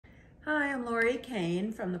I'm Lori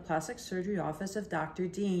Kane from the Plastic Surgery Office of Dr.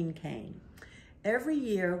 Dean Kane. Every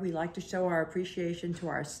year, we like to show our appreciation to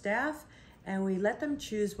our staff, and we let them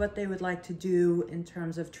choose what they would like to do in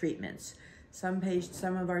terms of treatments. Some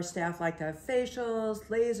of our staff like to have facials,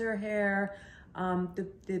 laser hair.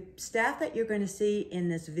 The staff that you're going to see in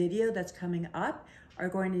this video that's coming up are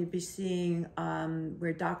going to be seeing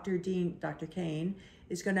where Dr. Kane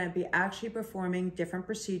is going to be actually performing different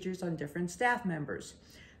procedures on different staff members.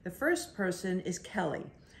 The first person is Kelly.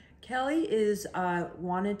 Kelly is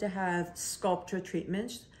wanted to have sculpture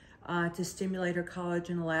treatments to stimulate her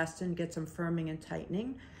collagen, elastin, get some firming and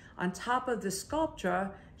tightening. On top of the sculpture,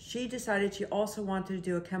 she decided she also wanted to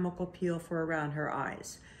do a chemical peel for around her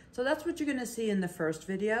eyes. So that's what you're gonna see in the first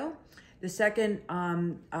video. The second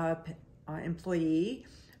employee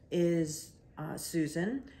is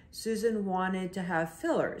Susan. Susan wanted to have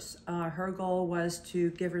fillers. Her goal was to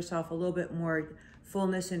give herself a little bit more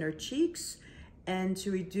fullness in her cheeks and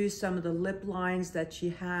to reduce some of the lip lines that she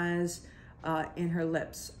has in her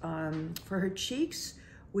lips. For her cheeks,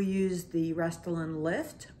 we use the Restylane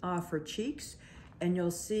Lift for cheeks, and you'll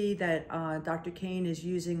see that Dr. Kane is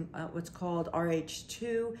using what's called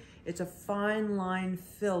RH2. It's a fine line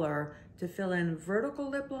filler to fill in vertical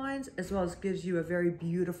lip lines, as well as gives you a very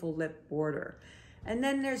beautiful lip border. And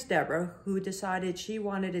then there's Deborah, who decided she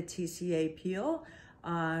wanted a TCA peel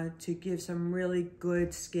to give some really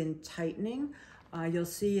good skin tightening. You'll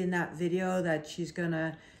see in that video that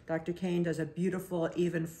Dr. Kane does a beautiful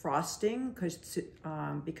even frosting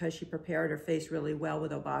because she prepared her face really well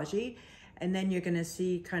with Obagi. And then you're gonna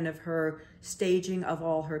see kind of her staging of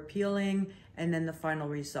all her peeling and then the final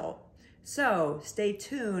result. So stay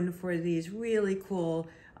tuned for these really cool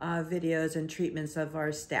videos and treatments of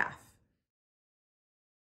our staff.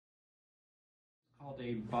 Called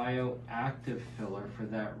a bioactive filler for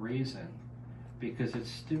that reason, because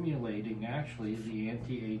it's stimulating actually the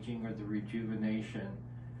anti-aging or the rejuvenation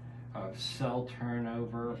of cell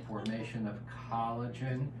turnover, formation of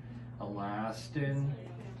collagen, elastin,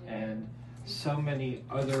 and so many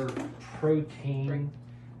other protein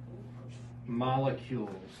molecules.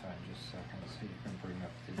 Just a second so you can bring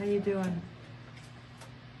up the... How you doing?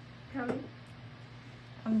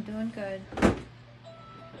 I'm doing good.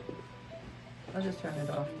 I'll just turn it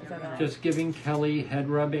off. Just giving Kelly head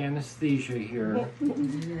rub anesthesia here.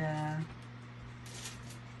 Yeah.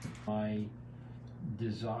 My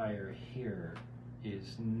desire here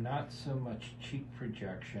is not so much cheek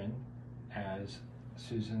projection as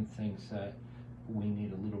Susan thinks that we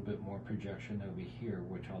need a little bit more projection over here,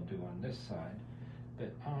 which I'll do on this side,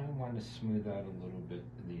 but I want to smooth out a little bit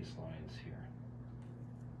these lines here.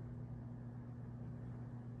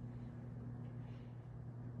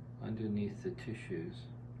 Underneath the tissues.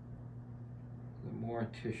 The more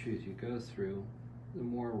tissues you go through, the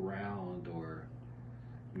more round or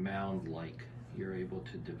mound-like you're able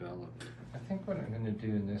to develop. I think what I'm going to do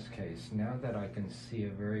in this case, now that I can see a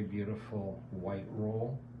very beautiful white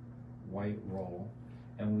roll,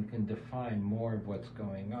 and we can define more of what's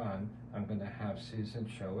going on, I'm going to have Susan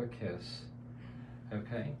show a kiss.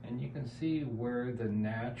 Okay, and you can see where the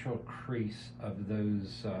natural crease of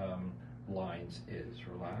those lines is.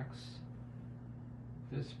 Relax.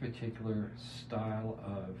 This particular style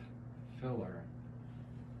of filler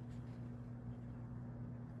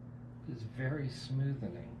is very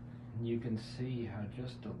smoothing. You can see how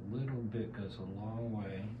just a little bit goes a long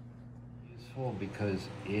way. Useful because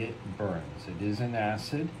it burns. It is an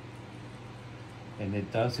acid, and it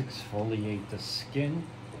does exfoliate the skin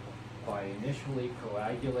by initially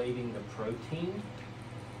coagulating the protein.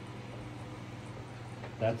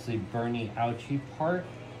 That's the burny, ouchy part.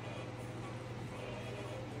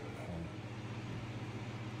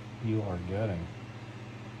 You are getting.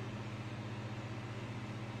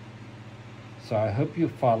 So I hope you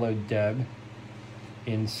follow Deb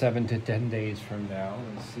in 7 to 10 days from now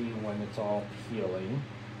and see when it's all peeling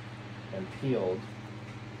and peeled,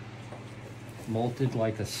 molted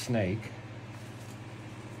like a snake.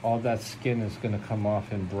 All that skin is going to come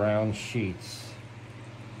off in brown sheets.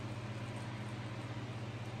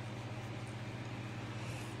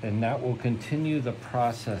 And that will continue the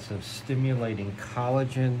process of stimulating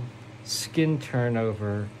collagen, skin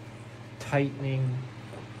turnover, tightening.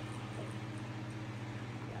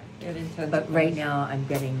 But right now I'm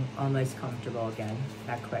getting almost comfortable again,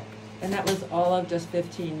 that quick. And that was all of just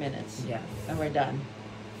 15 minutes. Yes. And we're done.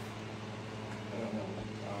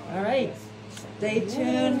 All right. Stay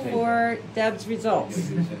tuned for Deb's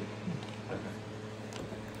results.